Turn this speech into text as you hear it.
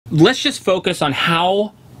let's just focus on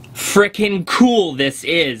how freaking cool this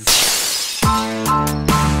is.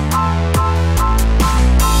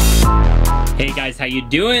 Hey guys, how you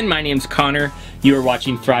doing? My name's Connor. You are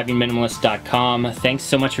watching ThrivingMinimalist.com. Thanks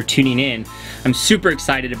so much for tuning in. I'm super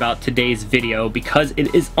excited about today's video because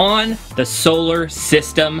it is on the solar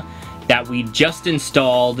system that we just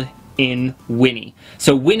installed in Winnie.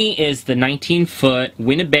 So Winnie is the 19-foot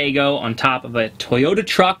Winnebago on top of a Toyota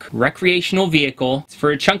truck recreational vehicle.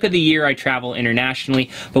 For a chunk of the year I travel internationally,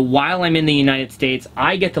 but while I'm in the United States,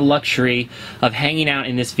 I get the luxury of hanging out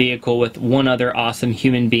in this vehicle with one other awesome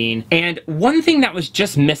human being. And one thing that was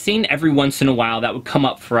just missing every once in a while that would come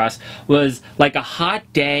up for us was like a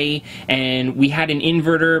hot day and we had an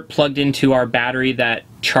inverter plugged into our battery that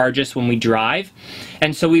charge us when we drive,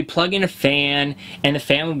 and so we'd plug in a fan and the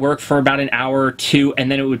fan would work for about an hour or two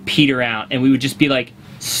and then it would peter out and we would just be like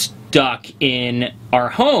stuck in our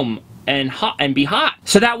home and be hot.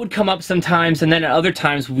 So that would come up sometimes, and then at other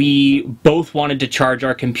times we both wanted to charge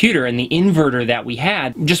our computer and the inverter that we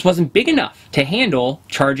had just wasn't big enough to handle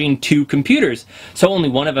charging two computers. So only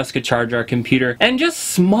one of us could charge our computer, and just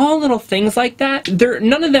small little things like that.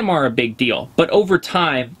 None of them are a big deal, but over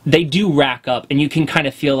time they do rack up and you can kind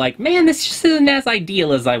of feel like, man, this just isn't as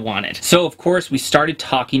ideal as I wanted. So of course we started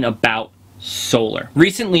talking about solar.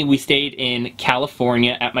 Recently we stayed in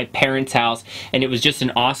California at my parents' house, and it was just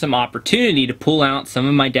an awesome opportunity to pull out some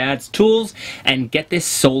of my dad's tools and get this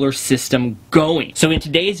solar system going. So in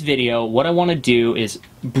today's video, what I want to do is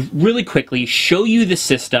really quickly show you the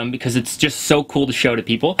system because it's just so cool to show to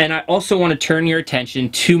people. And I also want to turn your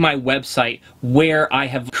attention to my website where I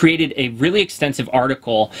have created a really extensive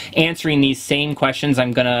article answering these same questions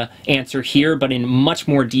I'm gonna answer here, but in much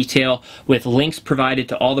more detail, with links provided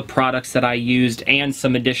to all the products that I used and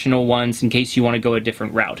some additional ones in case you want to go a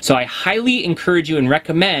different route. So I highly encourage you and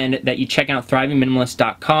recommend that you check out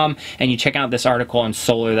ThrivingMinimalist.com and you check out this article on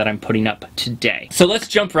solar that I'm putting up today. So let's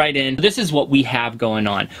jump right in. This is what we have going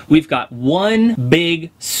on. We've got one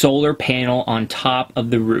big solar panel on top of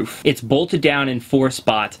the roof. It's bolted down in 4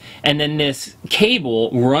 spots, and then this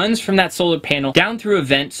cable runs from that solar panel down through a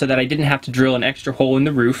vent so that I didn't have to drill an extra hole in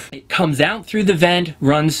the roof. It comes out through the vent,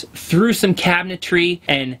 runs through some cabinetry,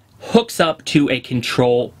 and hooks up to a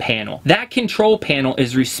control panel. That control panel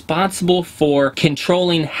is responsible for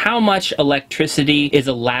controlling how much electricity is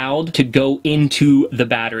allowed to go into the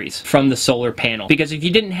batteries from the solar panel. Because if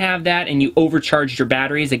you didn't have that and you overcharged your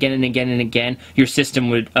batteries again and again and again, your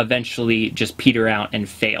system would eventually just peter out and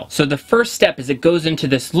fail. So the first step is it goes into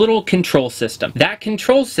this little control system. That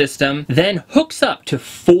control system then hooks up to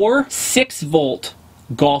 4 6-volt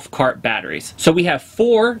golf cart batteries. So we have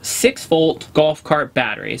 4 6-volt golf cart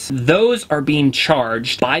batteries. Those are being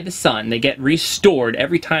charged by the sun. They get restored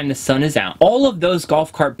every time the sun is out. All of those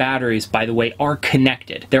golf cart batteries, by the way, are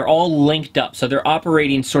connected. They're all linked up, so they're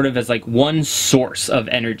operating sort of as like one source of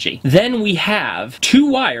energy. Then we have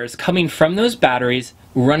 2 wires coming from those batteries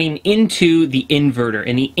running into the inverter,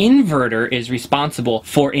 and the inverter is responsible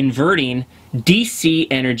for inverting DC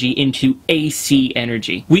energy into AC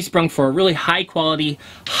energy. We sprung for a really high quality,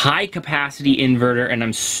 high capacity inverter, and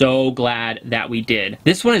I'm so glad that we did.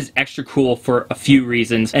 This one is extra cool for a few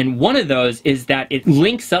reasons, and one of those is that it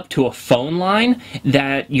links up to a phone line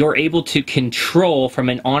that you're able to control from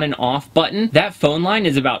an on and off button. That phone line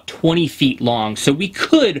is about 20 feet long, so we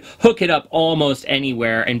could hook it up almost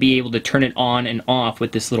anywhere and be able to turn it on and off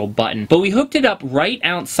with this little button. But we hooked it up right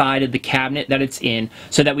outside of the cabinet that it's in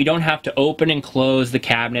so that we don't have to open and close the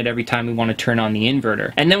cabinet every time we want to turn on the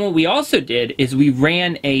inverter. And then what we also did is we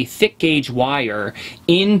ran a thick gauge wire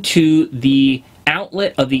into the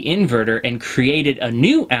outlet of the inverter and created a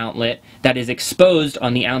new outlet that is exposed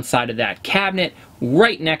on the outside of that cabinet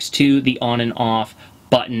right next to the on and off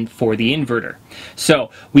button for the inverter. So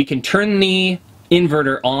we can turn the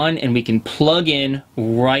inverter on and we can plug in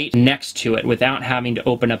right next to it without having to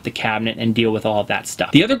open up the cabinet and deal with all of that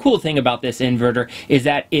stuff. The other cool thing about this inverter is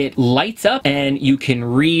that it lights up and you can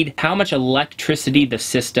read how much electricity the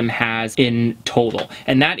system has in total,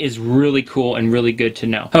 and that is really cool and really good to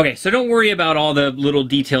know. Okay, so don't worry about all the little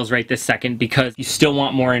details right this second, because you still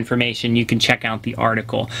want more information, you can check out the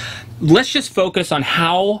article. Let's just focus on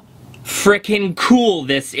how freaking cool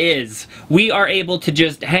this is. We are able to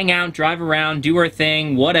just hang out, drive around, do our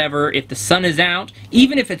thing, whatever. If the sun is out,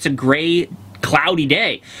 even if it's a gray, cloudy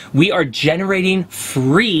day, we are generating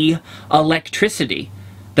free electricity.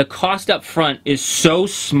 The cost up front is so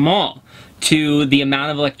small to the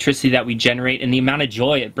amount of electricity that we generate and the amount of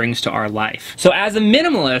joy it brings to our life. So as a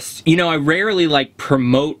minimalist, you know, I rarely like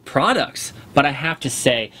promote products, but I have to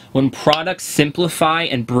say, when products simplify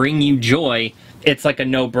and bring you joy, it's like a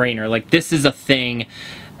no-brainer. Like, this is a thing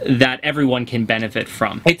that everyone can benefit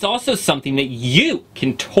from. It's also something that you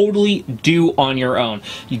can totally do on your own.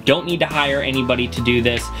 You don't need to hire anybody to do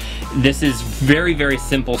this. This is very, very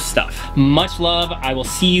simple stuff. Much love. I will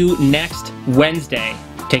see you next Wednesday.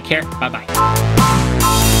 Take care. Bye-bye.